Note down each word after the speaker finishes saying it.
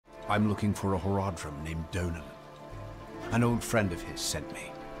I'm looking for a Horadrim named Donan. An old friend of his sent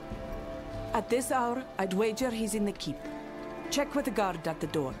me. At this hour, I'd wager he's in the keep. Check with the guard at the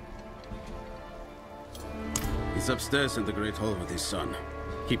door. He's upstairs in the Great Hall with his son.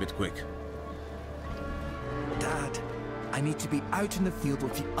 Keep it quick. Dad, I need to be out in the field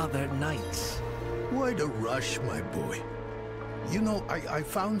with the other knights. Why the rush, my boy? You know, I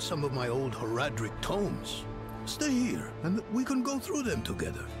found some of my old Horadrim tomes. Stay here, and we can go through them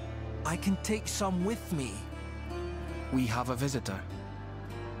together. I can take some with me. We have a visitor.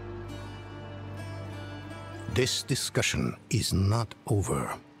 This discussion is not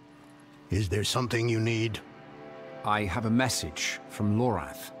over. Is there something you need? I have a message from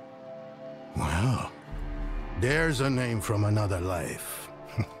Lilith. Well, there's a name from another life.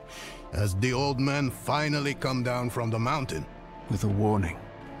 Has the old man finally come down from the mountain? With a warning.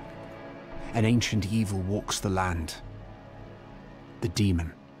 An ancient evil walks the land. The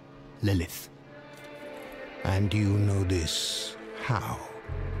demon, Lilith. And you know this how?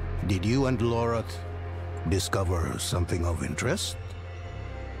 Did you and Lilith discover something of interest?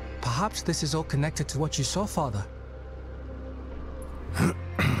 Perhaps this is all connected to what you saw, Father.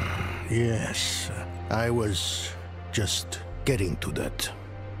 Yes, I was just getting to that.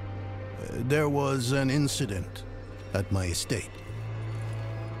 There was an incident at my estate.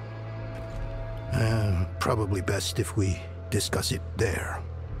 Probably best if we discuss it there.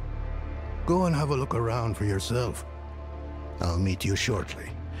 Go and have a look around for yourself. I'll meet you shortly,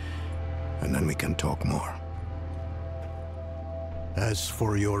 and then we can talk more. As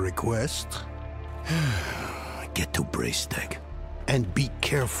for your request, get to Braystag. And be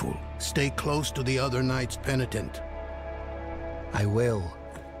careful. Stay close to the other knight's penitent. I will.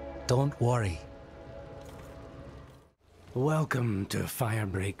 Don't worry. Welcome to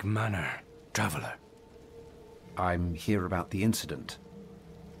Firebreak Manor, traveler. I'm here about the incident.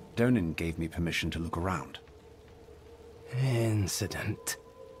 Donan gave me permission to look around. Incident?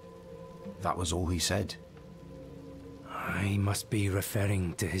 That was all he said. I must be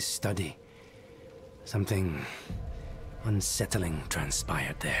referring to his study. Something unsettling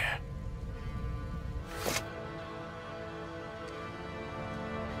transpired there.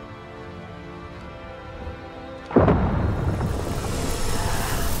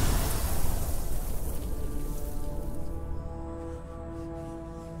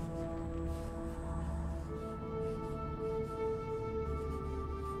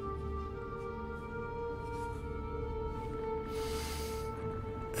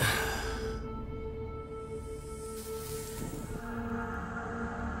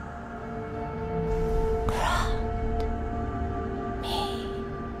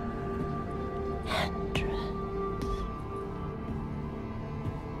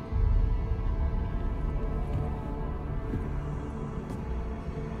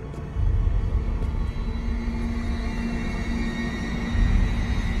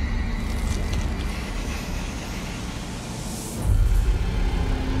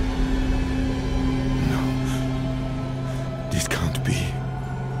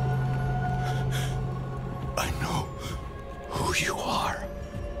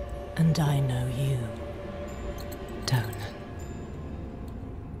 And I know you, Donan.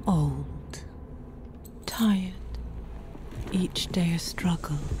 Old, tired, each day a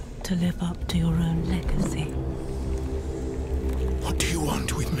struggle to live up to your own legacy. What do you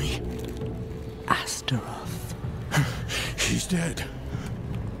want with me? Astaroth. He's dead.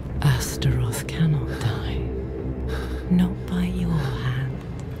 Astaroth cannot die. Not by your hand.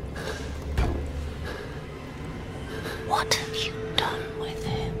 What have you done with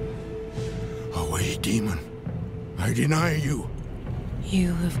him? Away, demon. I deny you.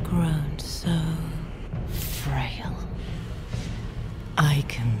 You have grown so frail. I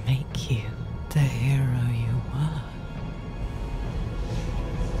can make you the hero you were.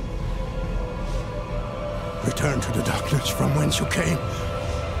 Return to the darkness from whence you came.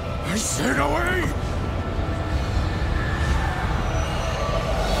 I said away!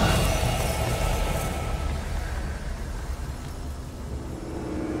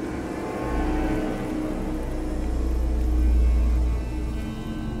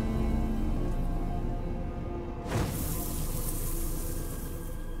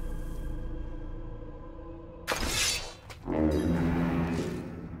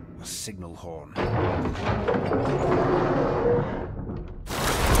 A signal horn.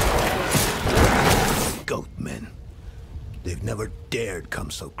 Goatmen. They've never dared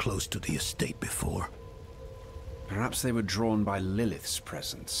come so close to the estate before. Perhaps they were drawn by Lilith's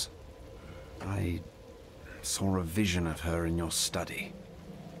presence. I saw a vision of her in your study.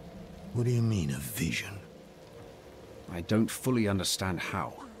 What do you mean, a vision? I don't fully understand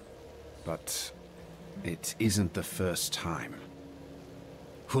how. but it isn't the first time.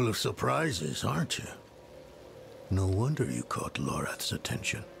 Full of surprises, aren't you? No wonder you caught Lorath's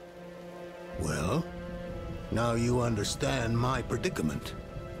attention. Well, now you understand my predicament.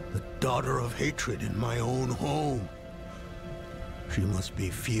 The daughter of hatred in my own home. She must be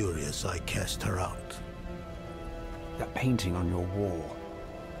furious I cast her out. That painting on your wall.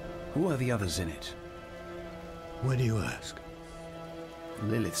 Who are the others in it? Why do you ask?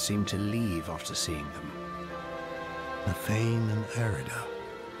 Lilith seemed to leave after seeing them. Nathane and Arida.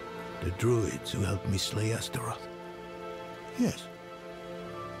 The druids who helped me slay Astaroth. Yes.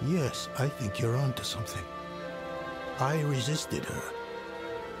 Yes, I think you're onto something. I resisted her,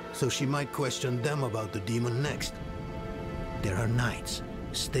 so she might question them about the demon next. There are knights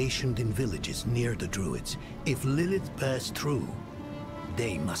stationed in villages near the druids. If Lilith passed through,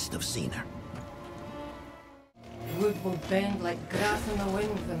 they must have seen her. Wood will bend like grass in the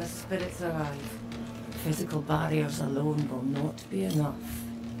wind when the spirits arrive. Physical barriers alone will not be enough.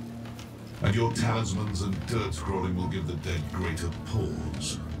 And your talismans and dirt scrolling will give the dead greater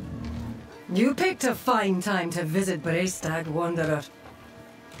pause. You picked a fine time to visit Breistad, Wanderer.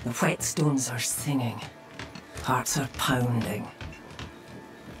 The whetstones are singing. Hearts are pounding.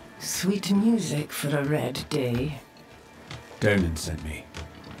 Sweet music for a red day. Donan sent me.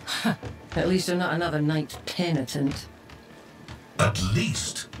 At least you're not another night penitent. At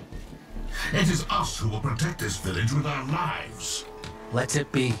least. It is us who will protect this village with our lives. Let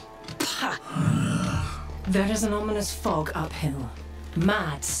it be. There is an ominous fog uphill.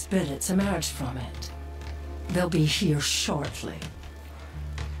 Mad spirits emerge from it. They'll be here shortly.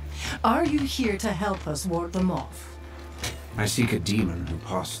 Are you here to help us ward them off? I seek a demon who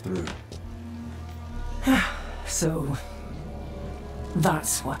passed through. So,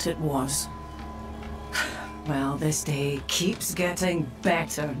 that's what it was. Well, this day keeps getting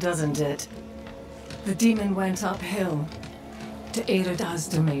better, doesn't it? The demon went uphill to Arida's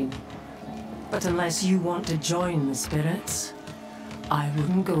domain. But unless you want to join the spirits, I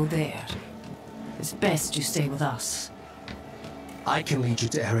wouldn't go there. It's best you stay with us. I can lead you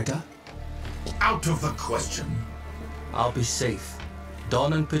to Arida. Out of the question. I'll be safe.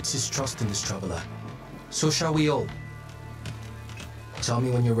 Donan puts his trust in this traveler. So shall we all. Tell me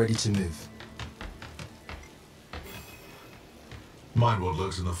when you're ready to move. Mind what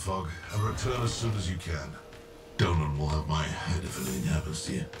lurks in the fog, and return as soon as you can. Donan will have my head if anything happens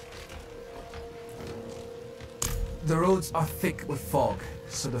to you. The roads are thick with fog,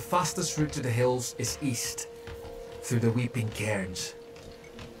 so the fastest route to the hills is east, through the Weeping Cairns.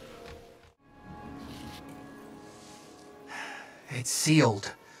 It's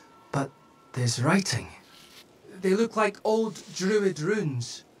sealed, but there's writing. They look like old druid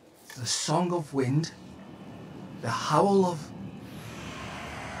runes. The Song of Wind, the Howl of...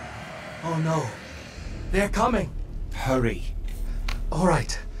 Oh no, they're coming! Hurry. All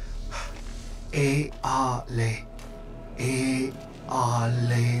right.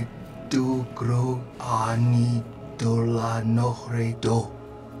 Ale dugro ani dola nohre do.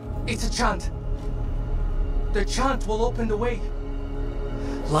 It's a chant. The chant will open the way.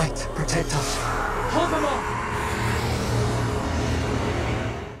 Light, protect us. Hold them off!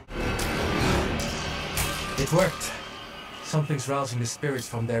 It worked. Something's rousing the spirits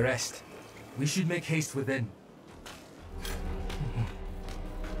from their rest. We should make haste within.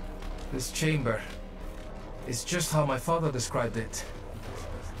 This chamber is just how my father described it.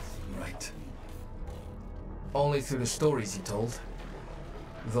 Right. Only through the stories he told,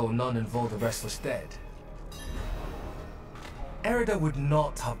 though none involved the restless dead. Arida would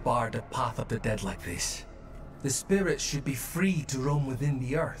not have barred the path of the dead like this. The spirits should be free to roam within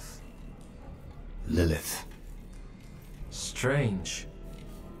the earth. Lilith. Strange.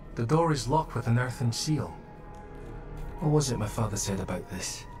 The door is locked with an earthen seal. What was it my father said about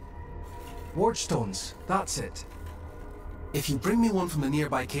this? Wardstones, that's it. If you bring me one from the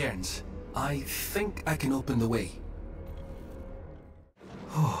nearby cairns, I think I can open the way.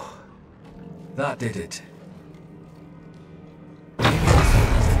 Oh, that did it. Maybe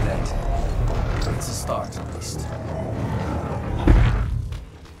the dead. It's a start, at least.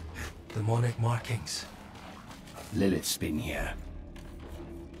 Demonic markings. Lilith's been here.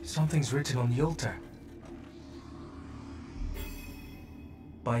 Something's written on the altar.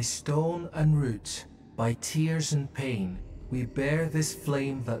 By stone and root, by tears and pain, we bear this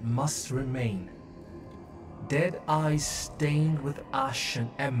flame that must remain. Dead eyes stained with ash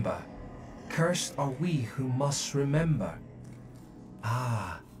and ember, cursed are we who must remember.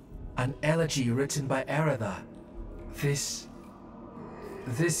 Ah, an elegy written by Arida. This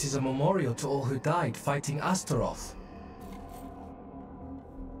is a memorial to all who died fighting Astaroth.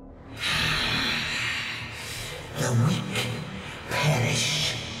 the weak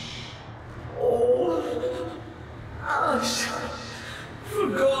perish. All us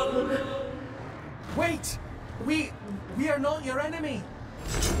forgotten. Wait! We are not your enemy!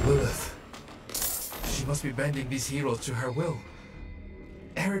 Lilith. She must be bending these heroes to her will.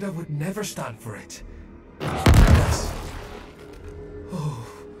 Erida would never stand for it. Yes. Oh,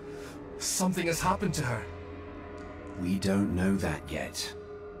 something has happened to her. We don't know that yet.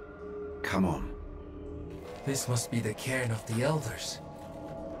 Come on. This must be the cairn of the elders.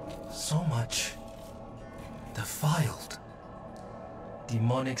 So much defiled.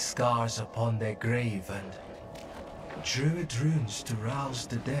 Demonic scars upon their grave and druid runes to rouse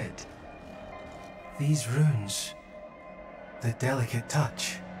the dead. These runes, the delicate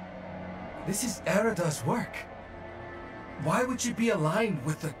touch. This is Erida's work. Why would you be aligned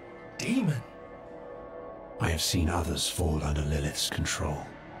with a demon? I have seen others fall under Lilith's control.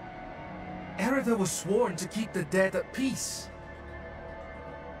 Erida was sworn to keep the dead at peace.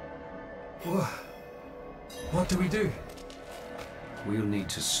 What do we do? We'll need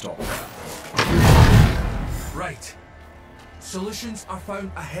to stop her. Right. Solutions are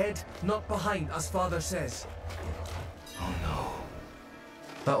found ahead, not behind, as Father says. Oh no.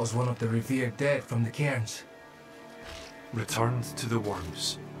 That was one of the revered dead from the cairns. Returned to the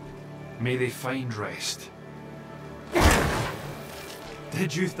worms. May they find rest.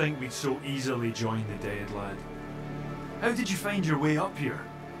 Did you think we'd so easily join the dead, lad? How did you find your way up here?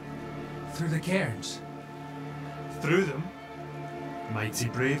 Through the cairns. Through them? Mighty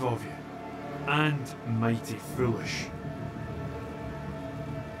brave of you. And mighty foolish.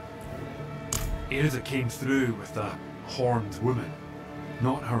 Erida came through with a horned woman.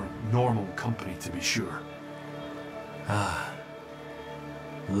 Not her normal company, to be sure. Ah.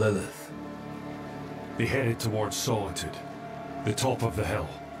 Lilith. They headed towards Solitude, the top of the hill.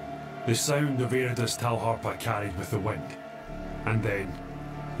 The sound of Erida's Talharpa carried with the wind. And then,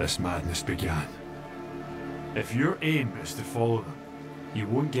 this madness began. If your aim is to follow them, you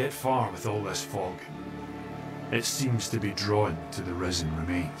won't get far with all this fog. It seems to be drawn to the risen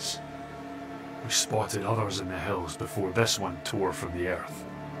remains. We spotted others in the hills before this one tore from the earth.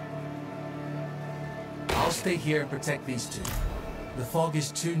 I'll stay here and protect these two. The fog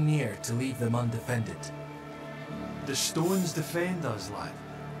is too near to leave them undefended. The stones defend us, lad.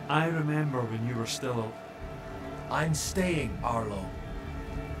 I remember when you were still I'm staying, Arlo.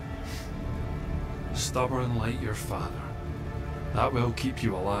 Stubborn like your father. That will keep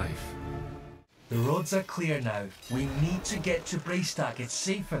you alive. The roads are clear now. We need to get to Braystack. It's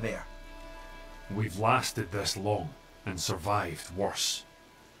safer there. We've lasted this long and survived worse.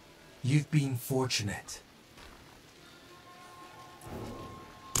 You've been fortunate.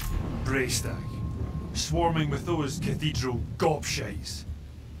 Braystack, swarming with those cathedral gobshites.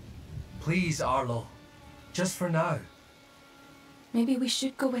 Please, Arlo. Just for now. Maybe we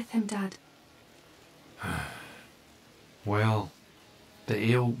should go with him, Dad. Well,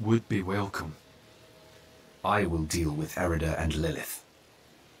 the ale would be welcome. I will deal with Erida and Lilith.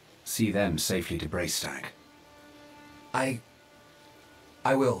 See them safely to Braystack. I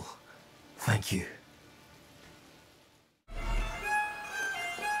will. Thank you.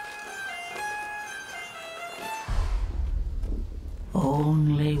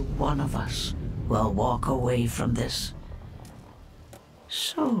 Only one of us will walk away from this.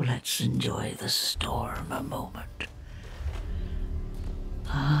 So let's enjoy the storm a moment.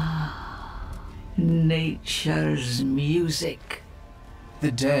 Ah, nature's music.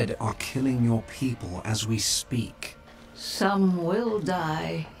 The dead are killing your people as we speak. Some will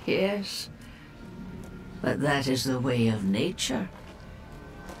die, yes. But that is the way of nature.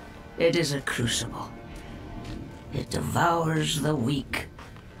 It is a crucible. It devours the weak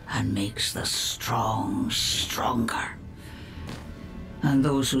and makes the strong stronger. And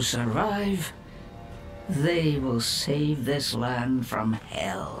those who survive, they will save this land from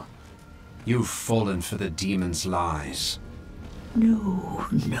hell. You've fallen for the demon's lies. No,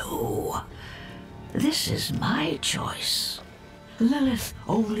 no. This is my choice. Lilith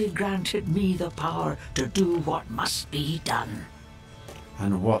only granted me the power to do what must be done.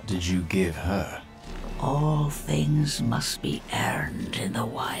 And what did you give her? All things must be earned in the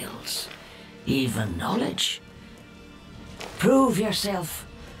wilds, even knowledge. Prove yourself,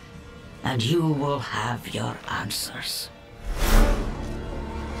 and you will have your answers.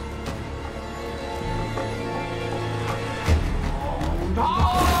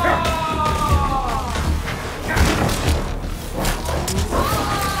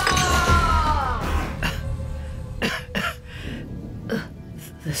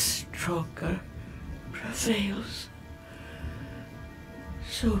 The stronger prevails.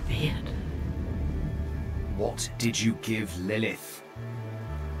 So be it. What did you give Lilith?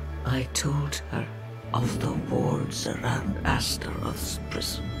 I told her of the wards around Astaroth's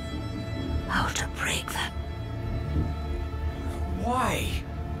prison. How to break them. Why?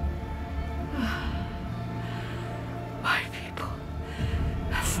 My people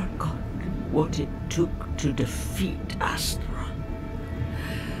have forgotten what it took to defeat Astaroth.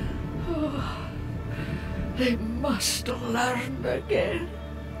 They must learn again.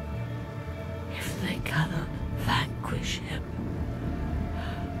 If they cannot vanquish him,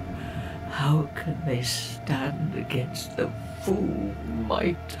 how can they stand against the full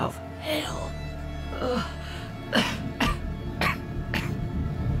might of hell?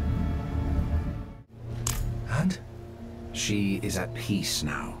 And? She is at peace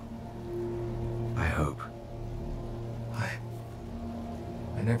now. I hope.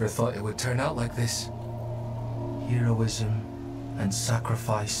 I never thought it would turn out like this. Heroism and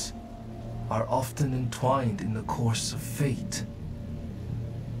sacrifice are often entwined in the course of fate.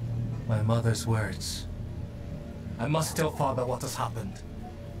 My mother's words. I must tell Father what has happened.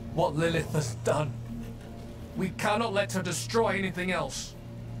 What Lilith has done. We cannot let her destroy anything else.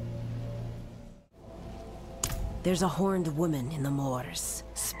 There's a horned woman in the moors,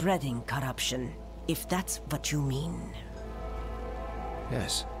 spreading corruption, if that's what you mean.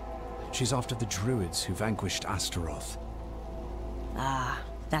 Yes. She's after the druids who vanquished Astaroth. Ah,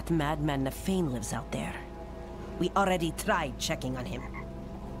 that madman Nefane lives out there. We already tried checking on him.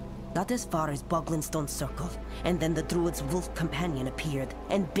 Got as far as Boglinstone Circle, and then the druid's wolf companion appeared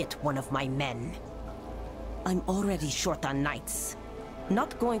and bit one of my men. I'm already short on knights.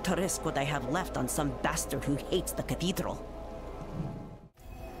 Not going to risk what I have left on some bastard who hates the cathedral.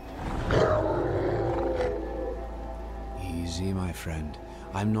 Easy, my friend.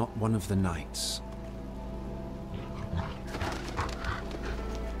 I'm not one of the knights.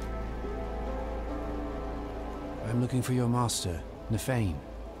 I'm looking for your master, Nefane.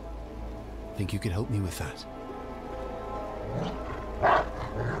 Think you could help me with that?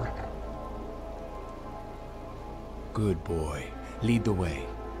 Good boy. Lead the way.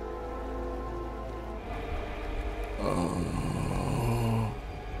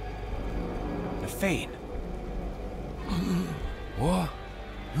 Nefane! What?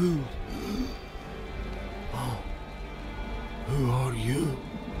 Who? Oh. Who are you?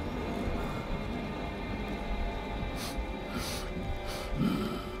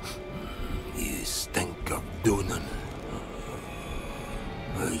 You stink of Donan.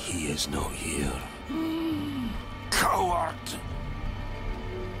 He is not here. Coward!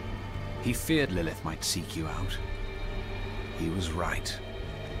 He feared Lilith might seek you out. He was right.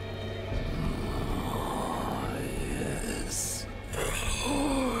 Yes.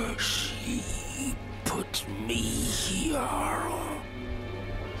 She put me here.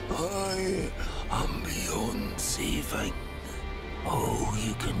 I am beyond saving. All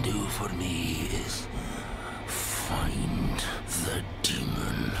you can do for me is find the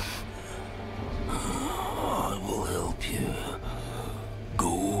demon. I will help you.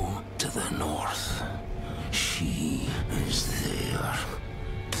 Go to the north. She is there,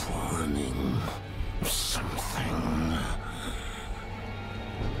 planning something.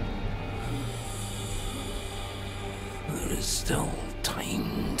 There is still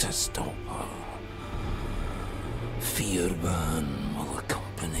time to stop her. Fearban will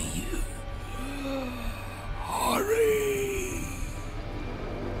accompany you. Hurry!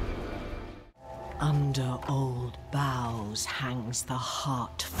 Under old boughs hangs the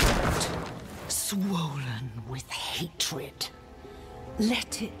heart fort, swollen with hatred.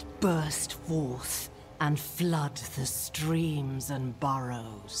 Let it burst forth and flood the streams and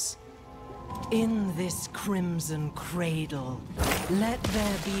burrows. In this crimson cradle, let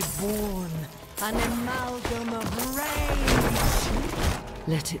there be born an amalgam of rage.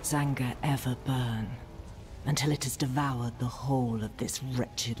 Let its anger ever burn, until it has devoured the whole of this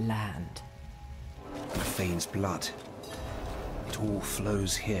wretched land. Nefane's blood. It all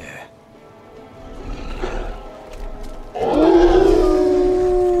flows here.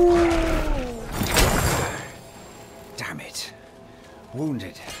 Damn it.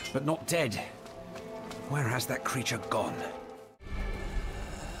 Wounded, but not dead. Where has that creature gone?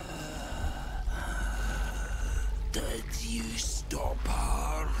 Did you stop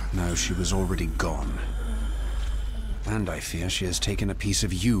her? No, she was already gone. And I fear she has taken a piece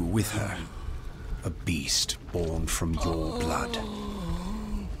of you with her. A beast born from your blood.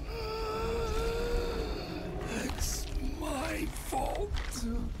 It's my fault.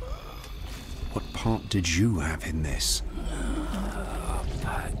 What part did you have in this? A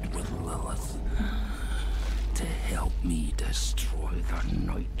pact with Lilith to help me destroy the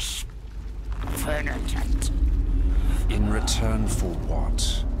Knights. penitent. In return for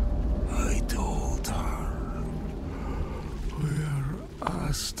what? I told her where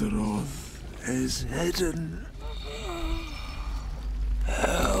Astaroth is hidden.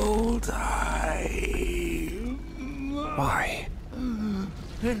 Held I. Why?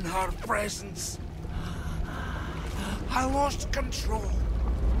 In her presence, I lost control.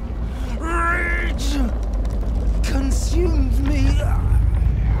 Rage consumed me.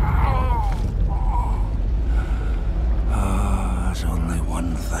 There's only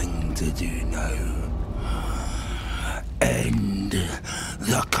one thing to do now. End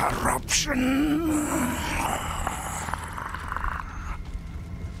the corruption.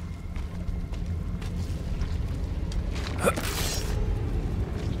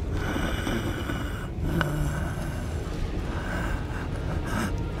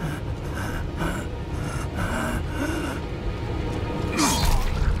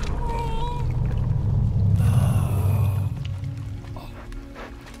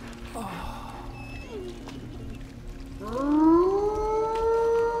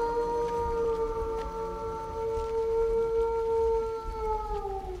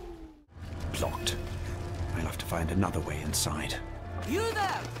 Locked. I'll have to find another way inside. You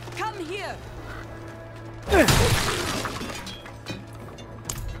there! Come here!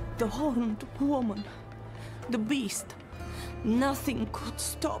 The horned woman. The beast. Nothing could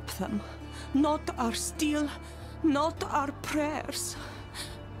stop them. Not our steel, not our prayers.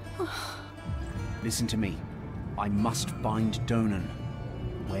 Listen to me. I must find Donan.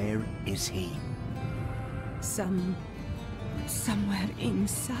 Where is he? Somewhere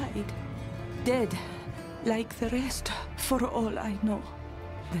inside. Dead, like the rest, for all I know.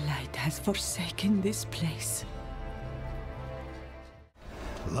 The light has forsaken this place.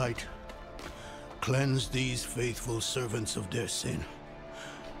 Light, cleanse these faithful servants of their sin.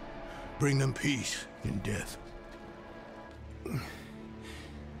 Bring them peace in death.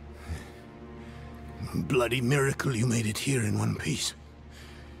 Bloody miracle you made it here in one piece.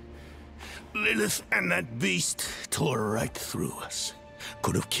 Lilith and that beast tore right through us.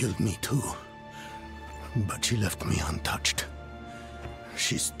 Could have killed me too. But she left me untouched.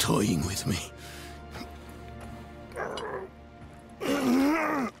 She's toying with me.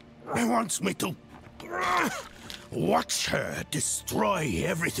 Wants me to watch her destroy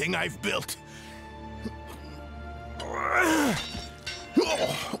everything I've built.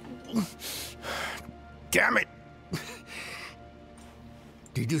 Damn it!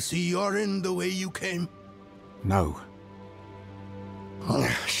 Did you see Yorin the way you came? No.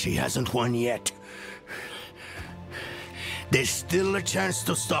 She hasn't won yet. There's still a chance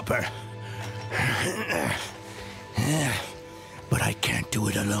to stop her. But I can't do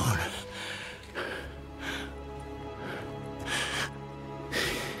it alone.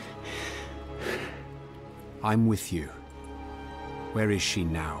 I'm with you. Where is she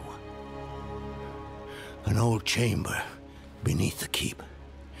now? An old chamber beneath the keep.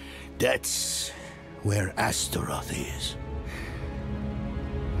 That's where Astaroth is.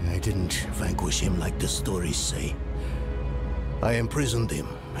 I didn't vanquish him like the stories say. I imprisoned him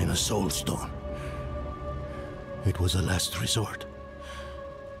in a soul stone. It was a last resort.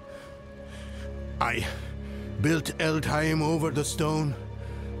 I built Eldheim over the stone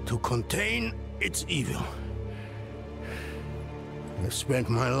to contain its evil. I've spent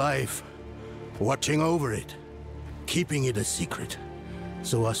my life watching over it, keeping it a secret,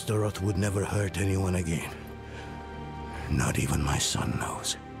 so Astaroth would never hurt anyone again. Not even my son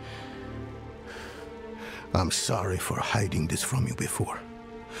knows. I'm sorry for hiding this from you before,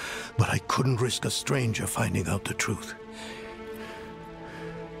 but I couldn't risk a stranger finding out the truth.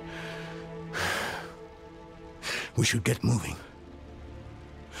 We should get moving.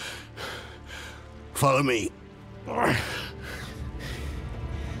 Follow me.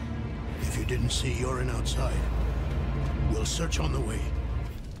 If you didn't see Yorin outside, we'll search on the way.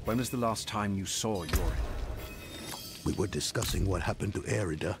 When was the last time you saw Yorin? We were discussing what happened to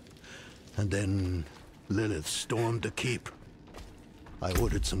Erida, and then Lilith stormed the keep. I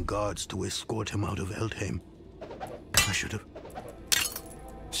ordered some guards to escort him out of Eldheim. I should have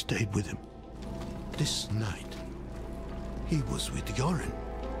stayed with him. This night, he was with Yorin.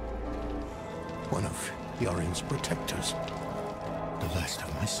 One of Yorin's protectors. The last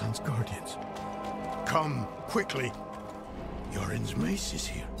of my son's guardians. Come, quickly. Yorin's mace is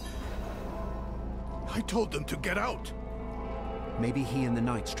here. I told them to get out. Maybe he and the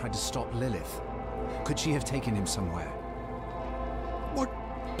Knights tried to stop Lilith. Could she have taken him somewhere? What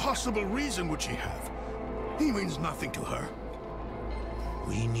possible reason would she have? He means nothing to her.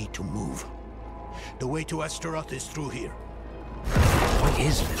 We need to move. The way to Astaroth is through here.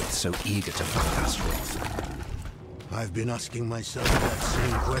 is Lilith so eager to find Astaroth? I've been asking myself that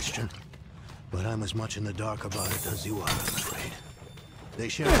same question, but I'm as much in the dark about it as you are, I'm afraid. They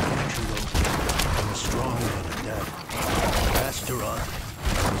share a connection, though, and a strong one at that. Astaroth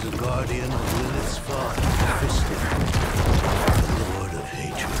is a guardian of Lilith's father, the Lord of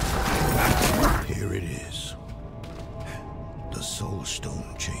Hatred. Here it is. The Soul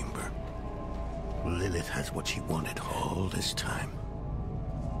Stone Chamber. Lilith has what she wanted all this time.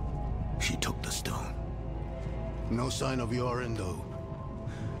 She took the stone. No sign of Yorin, though.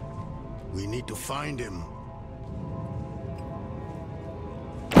 We need to find him.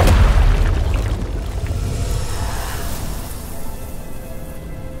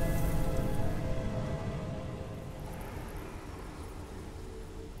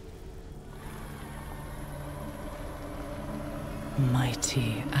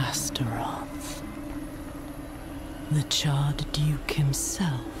 Mighty Astaroth. The charred Duke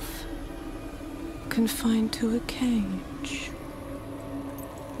himself, confined to a cage.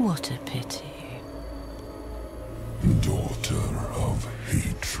 What a pity. Daughter of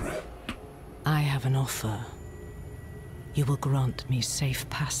hatred. I have an offer. You will grant me safe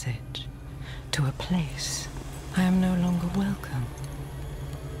passage to a place I am no longer welcome.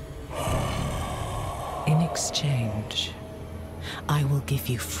 In exchange, I will give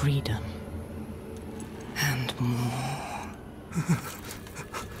you freedom. And more.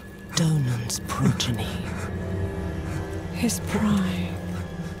 Donan's progeny. His pride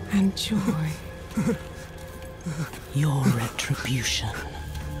and joy. Your retribution.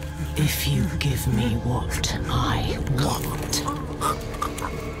 If you give me what I want.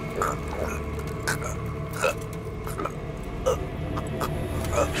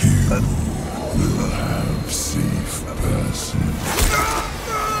 You will have safe passage.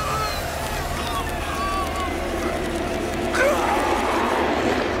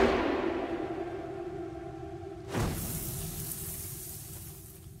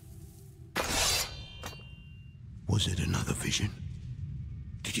 Was it another vision?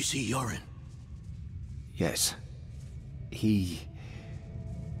 Did you see Yorin? Yes.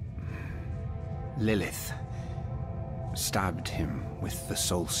 Lilith stabbed him with the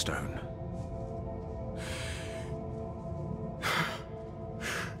Soul Stone.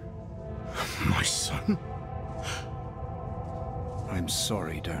 My son? I'm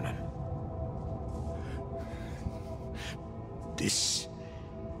sorry, Donan. This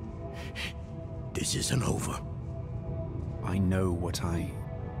isn't over. I know what I...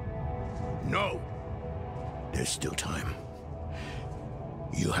 No! There's still time.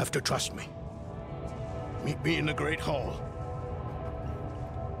 You have to trust me. Meet me in the Great Hall.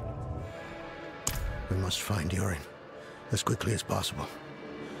 We must find Yorin as quickly as possible.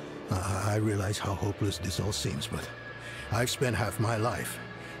 I realize how hopeless this all seems, but I've spent half my life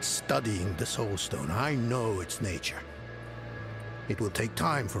studying the Soul Stone. I know its nature. It will take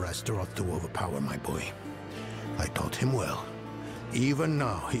time for Astaroth to overpower my boy. I taught him well. Even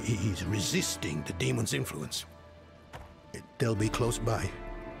now, he's resisting the demon's influence. They'll be close by.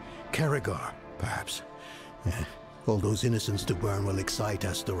 Karagar, perhaps. All those innocents to burn will excite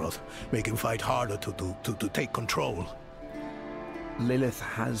Astaroth, make him fight harder to take control. Lilith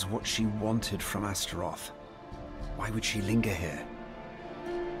has what she wanted from Astaroth. Why would she linger here?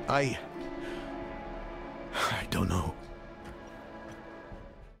 I don't know.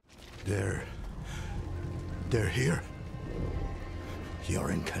 They're here.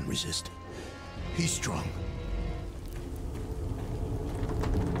 Yorin can resist. He's strong.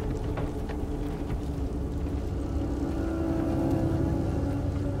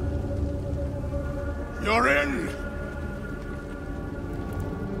 Yorin!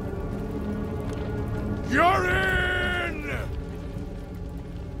 Yorin!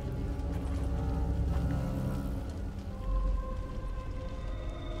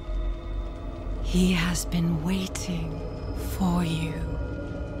 He has been waiting for you.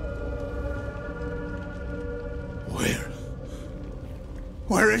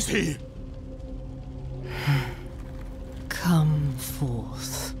 Where is he? Come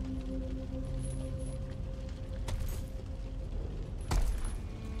forth.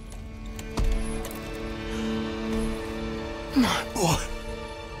 My boy.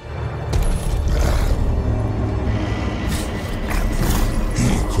 He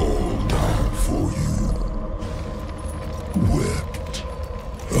called out for you. Wept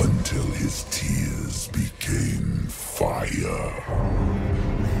until his tears became fire.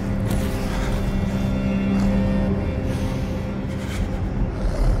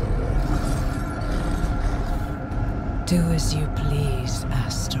 Do as you please,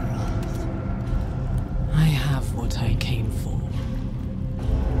 Astaroth. I have what I came for.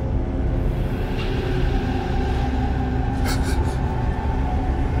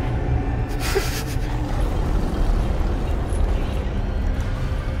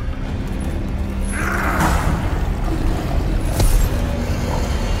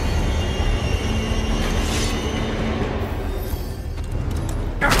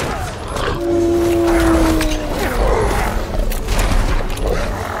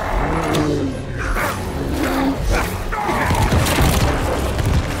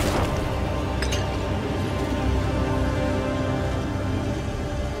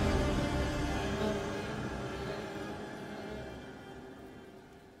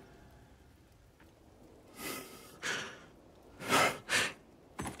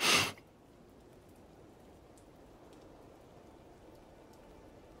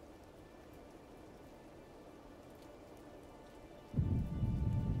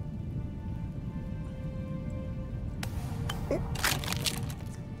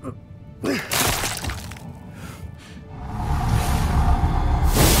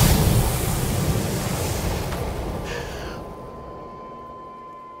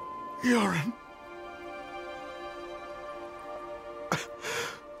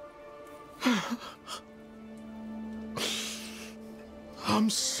 I'm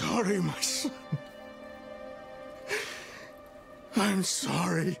sorry, my son. I'm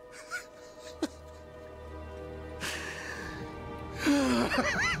sorry.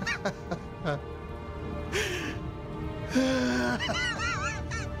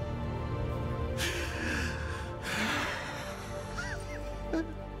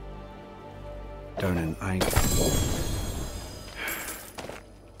 Donan,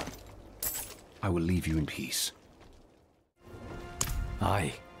 I will leave you in peace.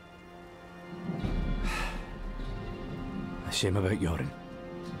 Aye. A shame about Yorin.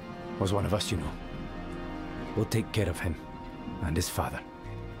 Was one of us, you know. We'll take care of him and his father.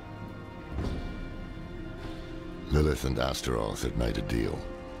 Lilith and Astaroth had made a deal,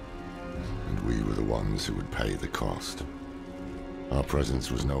 and we were the ones who would pay the cost. Our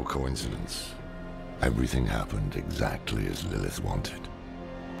presence was no coincidence. Everything happened exactly as Lilith wanted.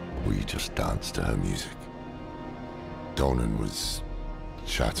 We just danced to her music. Donan was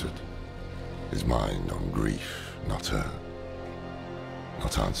shattered. His mind on grief, not her.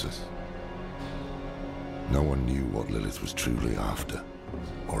 Not answers. No one knew what Lilith was truly after,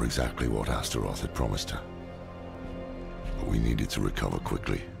 or exactly what Astaroth had promised her. But we needed to recover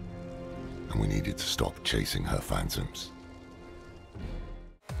quickly, and we needed to stop chasing her phantoms.